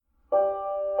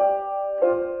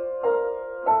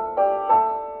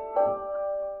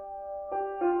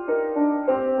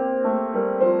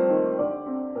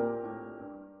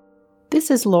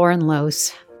This is Lauren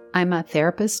Lose. I'm a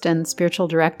therapist and spiritual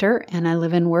director, and I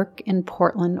live and work in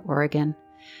Portland, Oregon.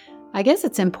 I guess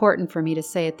it's important for me to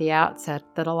say at the outset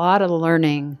that a lot of the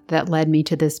learning that led me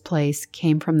to this place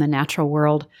came from the natural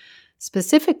world,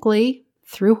 specifically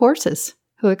through horses,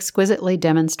 who exquisitely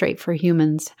demonstrate for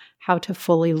humans how to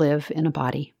fully live in a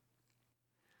body.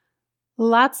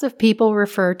 Lots of people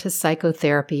refer to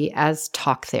psychotherapy as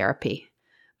talk therapy.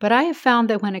 But I have found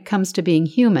that when it comes to being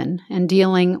human and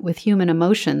dealing with human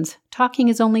emotions, talking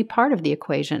is only part of the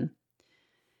equation.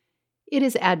 It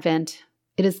is Advent.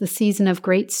 It is the season of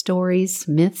great stories,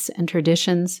 myths, and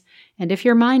traditions. And if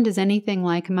your mind is anything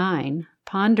like mine,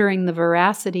 pondering the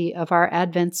veracity of our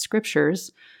Advent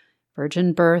scriptures,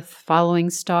 virgin birth, following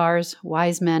stars,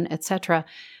 wise men, etc.,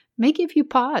 may give you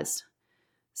pause.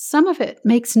 Some of it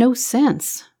makes no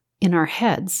sense in our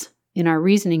heads, in our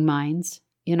reasoning minds,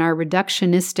 in our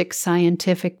reductionistic,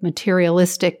 scientific,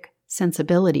 materialistic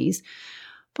sensibilities.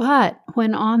 But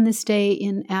when on this day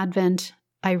in Advent,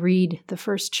 I read the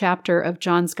first chapter of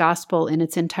John's Gospel in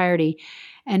its entirety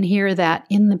and hear that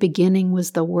in the beginning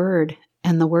was the Word,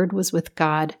 and the Word was with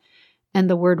God, and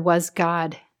the Word was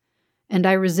God. And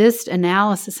I resist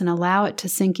analysis and allow it to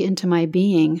sink into my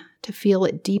being, to feel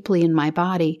it deeply in my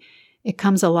body. It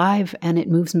comes alive and it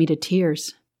moves me to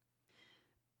tears.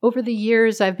 Over the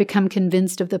years, I've become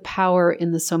convinced of the power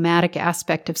in the somatic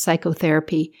aspect of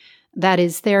psychotherapy. That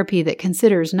is, therapy that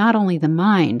considers not only the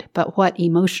mind, but what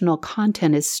emotional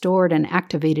content is stored and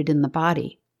activated in the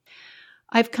body.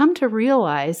 I've come to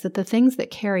realize that the things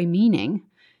that carry meaning,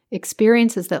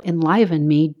 experiences that enliven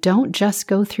me, don't just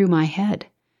go through my head.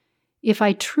 If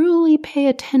I truly pay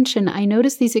attention, I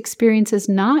notice these experiences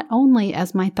not only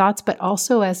as my thoughts, but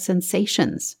also as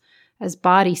sensations, as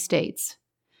body states.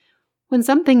 When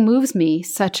something moves me,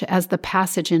 such as the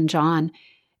passage in John,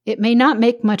 it may not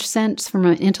make much sense from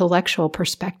an intellectual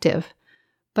perspective,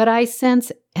 but I sense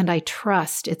and I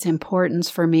trust its importance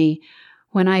for me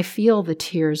when I feel the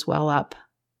tears well up,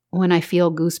 when I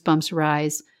feel goosebumps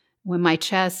rise, when my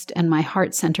chest and my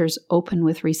heart centers open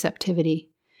with receptivity.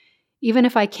 Even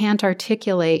if I can't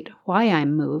articulate why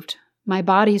I'm moved, my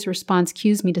body's response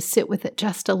cues me to sit with it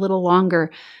just a little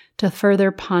longer to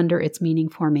further ponder its meaning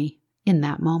for me in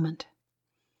that moment.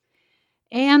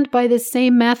 And by this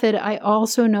same method, I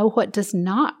also know what does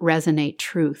not resonate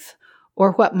truth,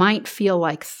 or what might feel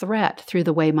like threat through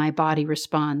the way my body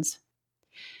responds.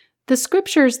 The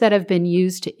scriptures that have been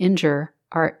used to injure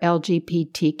our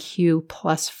LGBTQ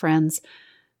plus friends,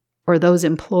 or those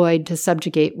employed to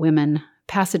subjugate women,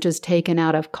 passages taken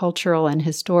out of cultural and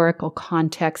historical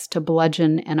context to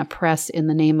bludgeon and oppress in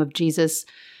the name of Jesus,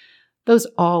 those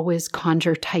always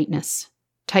conjure tightness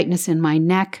in my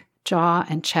neck, jaw,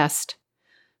 and chest.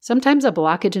 Sometimes a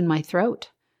blockage in my throat,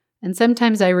 and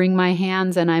sometimes I wring my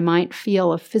hands and I might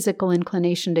feel a physical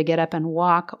inclination to get up and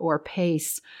walk or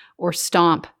pace or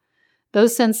stomp.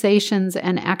 Those sensations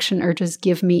and action urges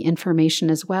give me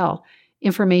information as well,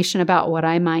 information about what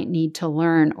I might need to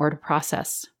learn or to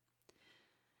process.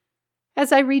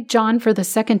 As I read John for the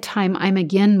second time, I'm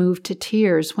again moved to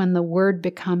tears when the Word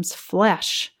becomes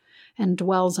flesh and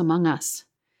dwells among us.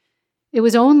 It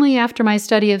was only after my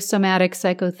study of somatic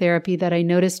psychotherapy that I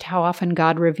noticed how often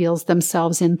God reveals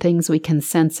themselves in things we can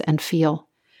sense and feel.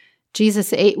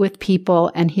 Jesus ate with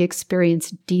people and he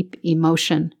experienced deep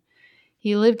emotion.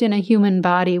 He lived in a human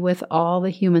body with all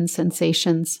the human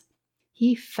sensations.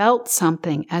 He felt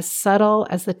something as subtle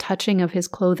as the touching of his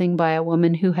clothing by a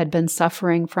woman who had been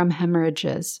suffering from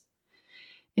hemorrhages.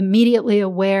 Immediately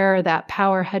aware that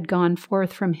power had gone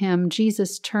forth from him,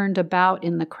 Jesus turned about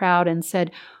in the crowd and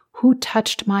said, "Who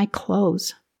touched my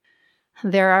clothes?"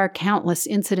 There are countless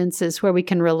incidences where we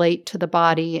can relate to the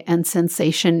body and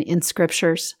sensation in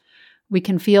scriptures. We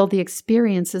can feel the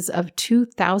experiences of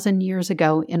 2,000 years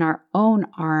ago in our own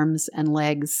arms and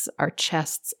legs, our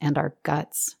chests, and our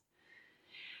guts.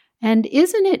 And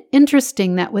isn't it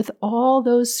interesting that with all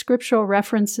those scriptural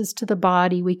references to the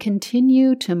body, we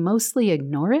continue to mostly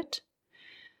ignore it?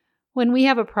 When we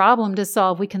have a problem to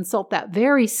solve, we consult that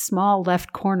very small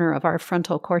left corner of our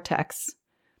frontal cortex.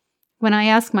 When I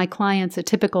ask my clients a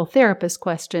typical therapist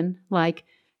question, like,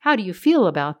 "How do you feel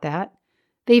about that?"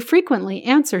 they frequently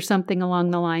answer something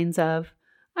along the lines of,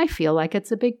 "I feel like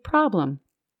it's a big problem,"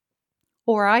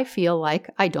 or "I feel like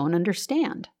I don't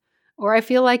understand," or "I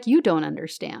feel like you don't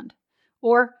understand,"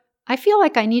 or "I feel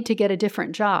like I need to get a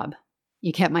different job."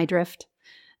 You get my drift?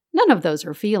 None of those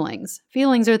are feelings.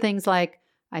 Feelings are things like,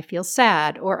 I feel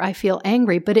sad or I feel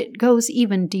angry, but it goes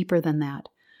even deeper than that.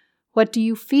 What do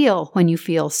you feel when you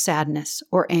feel sadness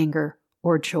or anger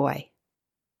or joy?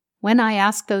 When I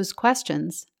ask those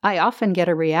questions, I often get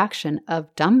a reaction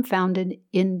of dumbfounded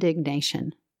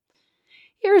indignation.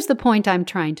 Here's the point I'm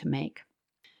trying to make.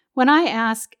 When I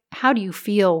ask, how do you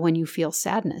feel when you feel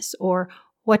sadness? Or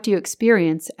what do you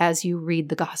experience as you read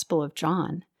the Gospel of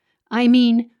John? I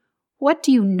mean, what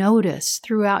do you notice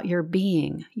throughout your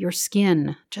being, your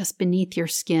skin, just beneath your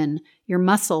skin, your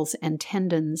muscles and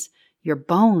tendons, your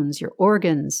bones, your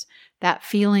organs, that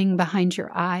feeling behind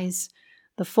your eyes,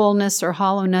 the fullness or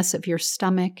hollowness of your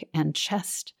stomach and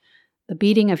chest, the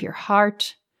beating of your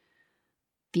heart,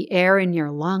 the air in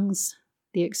your lungs,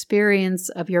 the experience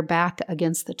of your back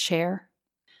against the chair?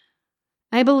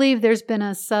 I believe there's been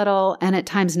a subtle, and at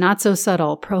times not so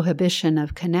subtle, prohibition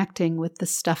of connecting with the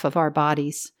stuff of our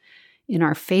bodies in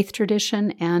our faith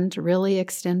tradition and really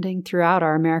extending throughout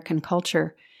our American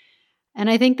culture. And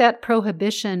I think that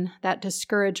prohibition, that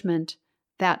discouragement,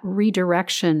 that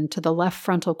redirection to the left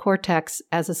frontal cortex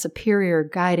as a superior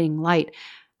guiding light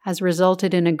has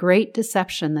resulted in a great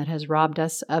deception that has robbed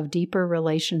us of deeper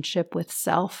relationship with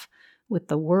self, with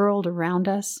the world around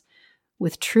us,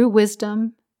 with true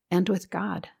wisdom, and with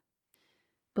God.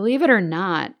 Believe it or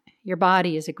not, your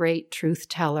body is a great truth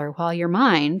teller, while your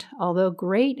mind, although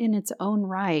great in its own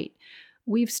right,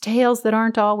 weaves tales that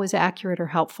aren't always accurate or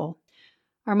helpful.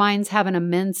 Our minds have an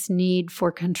immense need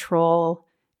for control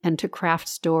and to craft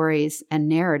stories and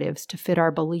narratives to fit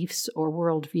our beliefs or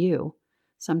worldview,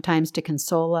 sometimes to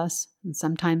console us and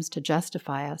sometimes to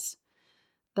justify us.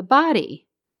 The body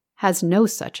has no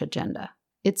such agenda.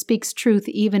 It speaks truth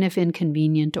even if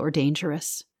inconvenient or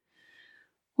dangerous.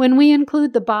 When we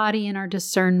include the body in our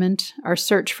discernment, our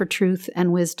search for truth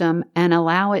and wisdom, and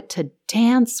allow it to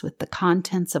dance with the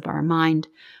contents of our mind,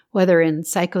 whether in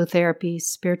psychotherapy,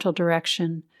 spiritual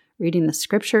direction, reading the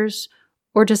scriptures,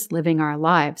 or just living our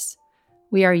lives,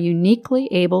 we are uniquely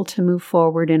able to move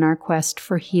forward in our quest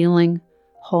for healing,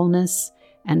 wholeness,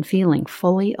 and feeling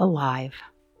fully alive.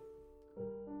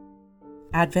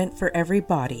 Advent for Every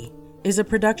Body is a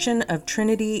production of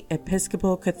Trinity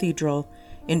Episcopal Cathedral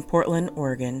in Portland,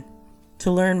 Oregon.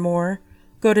 To learn more,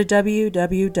 go to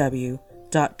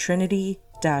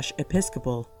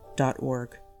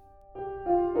www.trinity-episcopal.org.